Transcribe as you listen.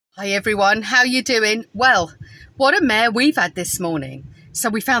Hi everyone, how you doing? Well, what a mare we've had this morning. So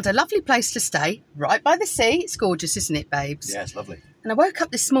we found a lovely place to stay, right by the sea. It's gorgeous, isn't it, babes? Yeah, it's lovely. And I woke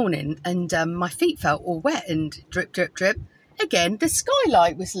up this morning and my feet felt all wet and drip, drip, drip. Again, the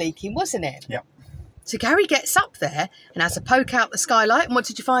skylight was leaking, wasn't it? Yep. So Gary gets up there and has a poke out the skylight. And what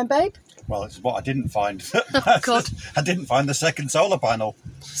did you find, babe? Well, it's what I didn't find. Oh, God. I didn't find the second solar panel.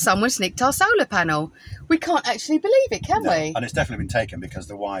 Someone snicked our solar panel. We can't actually believe it, can we? And it's definitely been taken because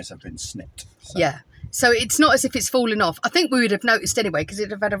the wires have been snipped. So. Yeah. So it's not as if it's fallen off. I think we would have noticed anyway because it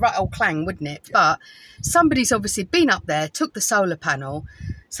would have had a right old clang, wouldn't it? Yeah. But somebody's obviously been up there, took the solar panel.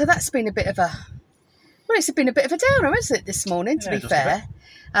 So that's been a bit of a... Well, it's been a bit of a downer, hasn't it, this morning, to be fair.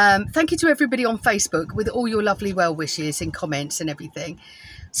 Thank you to everybody on Facebook with all your lovely well wishes and comments and everything.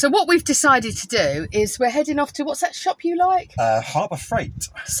 So what we've decided to do is we're heading off to, what's that shop you like? Harbour Freight.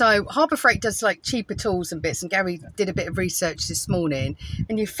 So Harbour Freight does like cheaper tools and bits, and Gary did a bit of research this morning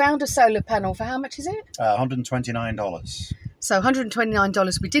and you found a solar panel for how much is it? $129. So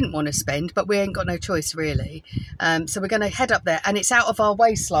 $129 we didn't want to spend, but we ain't got no choice really. So we're going to head up there, and it's out of our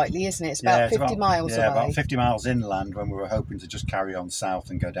way slightly, isn't it? It's about 50 miles away. Yeah, about 50 miles inland when we were hoping to just carry on south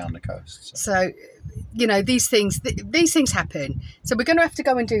and go down the coast. So you know, these things happen. So we're going to have to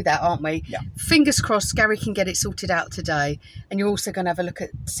go and do that, aren't we? Yeah. Fingers crossed Gary can get it sorted out today. And you're also going to have a look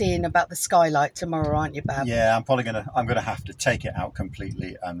at seeing about the skylight tomorrow, aren't you, Bab? Yeah, I'm gonna have to take it out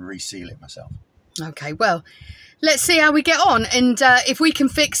completely and reseal it myself. Okay, well, let's see how we get on, and if we can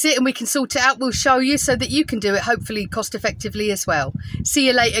fix it and we can sort it out, we'll show you so that you can do it, hopefully cost effectively as well. See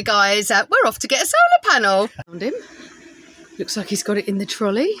you later, guys. We're off to get a solar panel. Found him. Looks like he's got it in the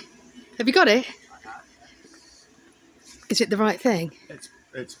trolley. Have you got it? Is it the right thing?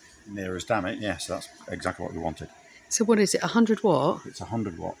 It's near as damn it, yes, that's exactly what we wanted. So what is it, 100 watt? It's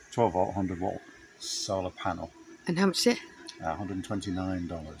 100 watt, 12 volt, 100 watt solar panel. And how much is it?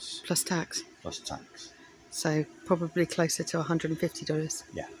 $129. Plus tax? Plus tax. So probably closer to $150.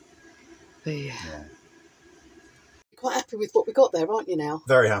 Yeah. But yeah. Quite happy with what we got there, aren't you now?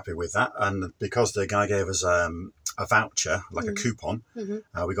 Very happy with that, and because the guy gave us a voucher, like a coupon,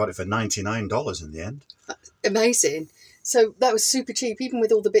 we got it for $99 in the end. That's amazing. So that was super cheap, even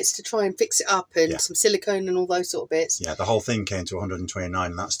with all the bits to try and fix it up and some silicone and all those sort of bits. Yeah, the whole thing came to $129,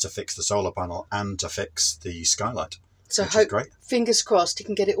 and that's to fix the solar panel and to fix the skylight. So I hope, fingers crossed, he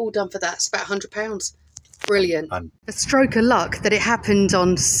can get it all done for that. It's about £100. Brilliant. And a stroke of luck that it happened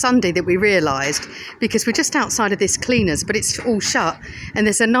on Sunday that we realised, because we're just outside of this cleaners, but it's all shut and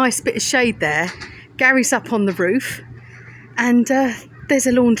there's a nice bit of shade there. Gary's up on the roof and there's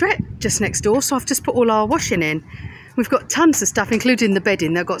a laundrette just next door, so I've just put all our washing in. We've got tons of stuff, including the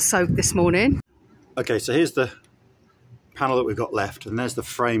bedding that got soaked this morning. Okay, so here's the panel that we've got left, and there's the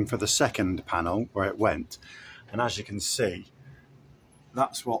frame for the second panel where it went. And as you can see,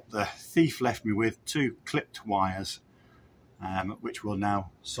 that's what the thief left me with, 2 clipped wires, which we'll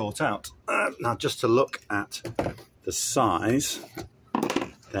now sort out. Now, just to look at the size,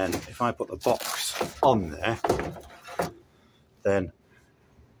 then if I put the box on there, then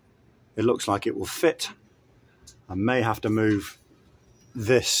it looks like it will fit. I may have to move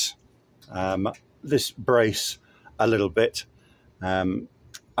this this brace a little bit. And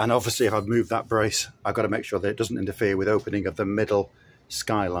obviously, if I move that brace, I've got to make sure that it doesn't interfere with opening of the middle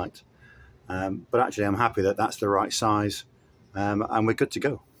skylight. But actually, I'm happy that that's the right size, and we're good to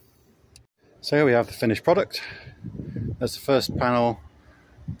go. So here we have the finished product. There's the first panel,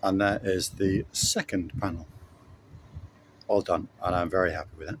 and there is the second panel. All done, and I'm very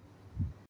happy with it.